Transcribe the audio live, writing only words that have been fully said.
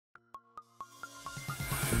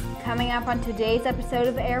Coming up on today's episode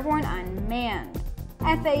of Airborne-Unmanned.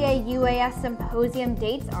 FAA UAS Symposium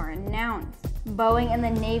dates are announced. Boeing and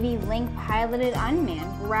the Navy link piloted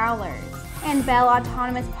unmanned growlers. And Bell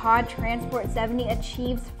Autonomous Pod Transport 70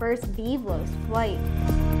 achieves first BVLOS flight.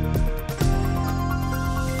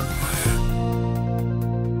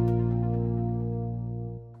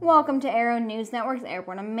 Welcome to Aero-News Network's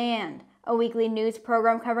Airborne-Unmanned, a weekly news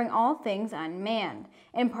program covering all things unmanned,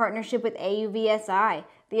 in partnership with AUVSI,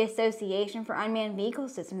 the Association for Unmanned Vehicle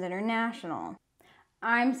Systems International.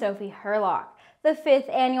 I'm Sophie Herlock. The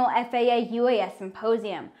 5th Annual FAA UAS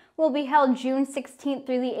Symposium will be held June 16th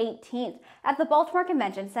through the 18th at the Baltimore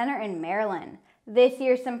Convention Center in Maryland. This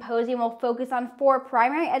year's symposium will focus on 4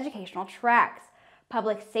 primary educational tracks: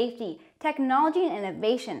 public safety, technology and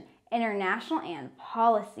innovation, international, and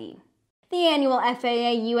policy. The annual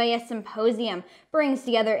FAA UAS Symposium brings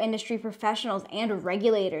together industry professionals and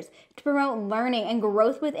regulators to promote learning and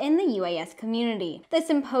growth within the UAS community. The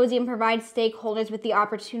symposium provides stakeholders with the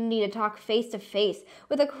opportunity to talk face-to-face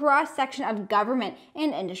with a cross-section of government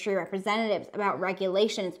and industry representatives about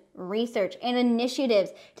regulations, research, and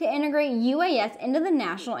initiatives to integrate UAS into the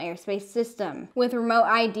National Airspace System, with remote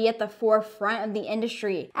ID at the forefront of the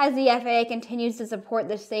industry as the FAA continues to support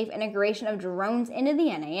the safe integration of drones into the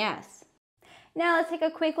NAS. Now let's take a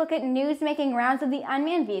quick look at news making rounds of the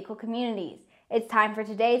unmanned vehicle communities. It's time for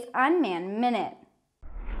today's Unmanned Minute.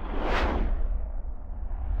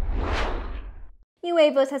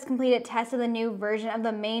 UAVOS has completed tests of the new version of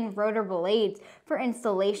the main rotor blades for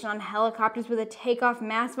installation on helicopters with a takeoff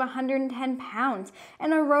mass of 110 pounds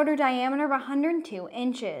and a rotor diameter of 102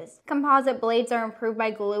 inches. Composite blades are improved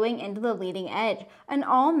by gluing into the leading edge an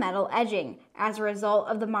all-metal edging. As a result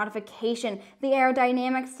of the modification, the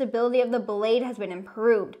aerodynamic stability of the blade has been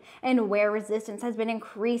improved, and wear resistance has been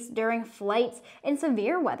increased during flights in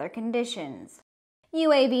severe weather conditions.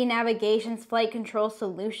 UAV Navigation's flight control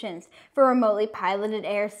solutions for remotely piloted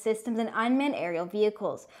air systems and unmanned aerial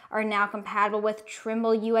vehicles are now compatible with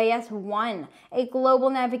Trimble UAS-1, a global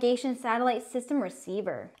navigation satellite system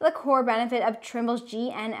receiver. The core benefit of Trimble's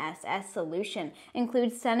GNSS solution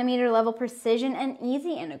includes centimeter-level precision and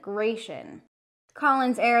easy integration.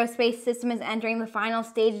 Collins Aerospace System is entering the final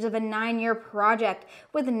stages of a 9-year project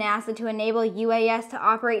with NASA to enable UAS to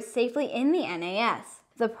operate safely in the NAS.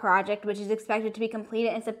 The project, which is expected to be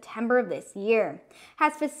completed in September of this year,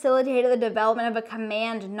 has facilitated the development of a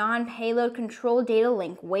command non-payload control data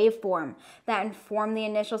link waveform that informed the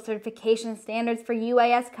initial certification standards for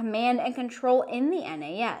UAS command and control in the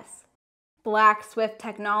NAS. Black Swift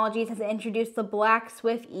Technologies has introduced the Black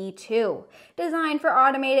Swift E2, designed for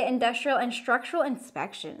automated industrial and structural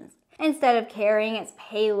inspections. Instead of carrying its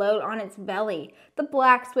payload on its belly, the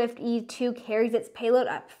Black Swift E2 carries its payload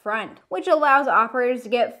up front, which allows operators to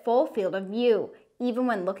get full field of view, even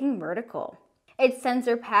when looking vertical. Its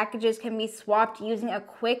sensor packages can be swapped using a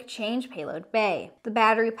quick change payload bay. The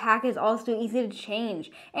battery pack is also easy to change,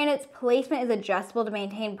 and its placement is adjustable to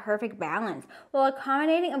maintain perfect balance while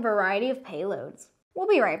accommodating a variety of payloads. We'll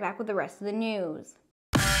be right back with the rest of the news.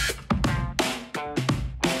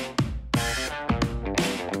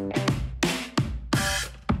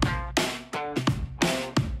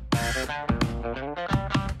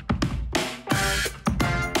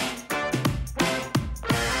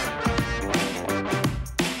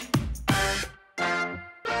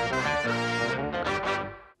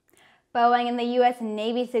 Boeing and the U.S.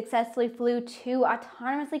 Navy successfully flew 2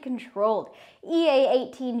 autonomously controlled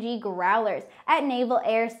EA-18G Growlers at Naval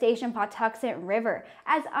Air Station Patuxent River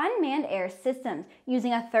as unmanned air systems,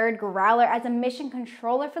 using a 3rd Growler as a mission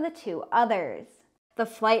controller for the 2 others. The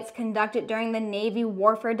flights, conducted during the Navy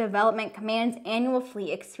Warfare Development Command's annual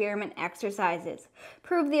fleet experiment exercises,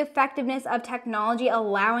 proved the effectiveness of technology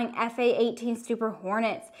allowing F/A-18 Super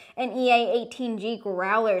Hornets and EA-18G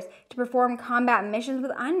Growlers to perform combat missions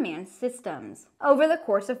with unmanned systems. Over the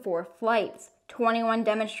course of 4 flights, 21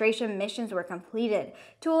 demonstration missions were completed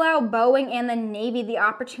to allow Boeing and the Navy the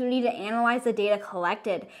opportunity to analyze the data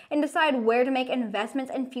collected and decide where to make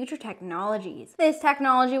investments in future technologies. This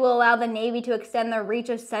technology will allow the Navy to extend the reach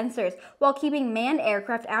of sensors while keeping manned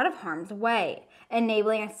aircraft out of harm's way,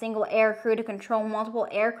 enabling a single aircrew to control multiple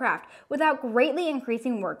aircraft without greatly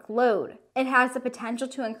increasing workload. It has the potential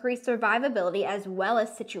to increase survivability as well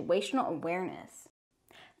as situational awareness.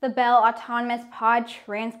 The Bell Autonomous Pod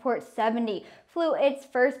Transport 70 flew its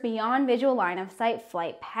first beyond visual line of sight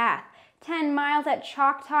flight path, 10 miles at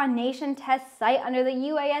Choctaw Nation test site under the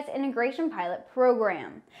UAS Integration Pilot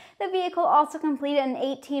Program. The vehicle also completed an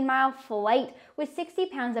 18-mile flight with 60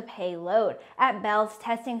 pounds of payload at Bell's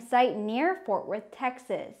testing site near Fort Worth,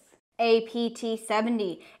 Texas.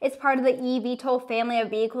 APT-70 is part of the eVTOL family of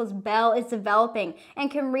vehicles Bell is developing and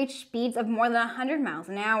can reach speeds of more than 100 miles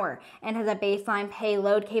an hour and has a baseline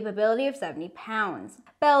payload capability of 70 pounds.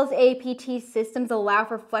 Bell's APT systems allow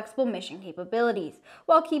for flexible mission capabilities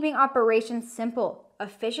while keeping operations simple,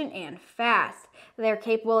 efficient, and fast. They're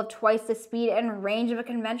capable of twice the speed and range of a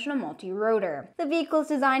conventional multi-rotor. The vehicle is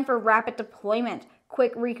designed for rapid deployment,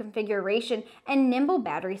 quick reconfiguration, and nimble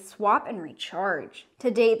battery swap and recharge. To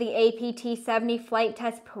date, the APT-70 flight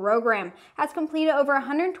test program has completed over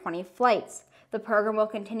 120 flights. The program will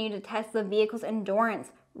continue to test the vehicle's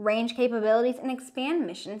endurance, range capabilities, and expand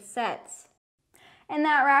mission sets. And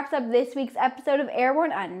that wraps up this week's episode of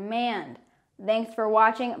Airborne-Unmanned. Thanks for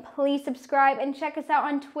watching. Please subscribe and check us out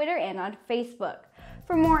on Twitter and on Facebook.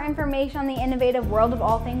 For more information on the innovative world of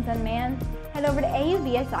all things unmanned, head over to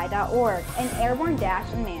auvsi.org and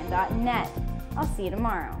airborne-unmanned.net. I'll see you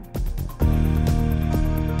tomorrow.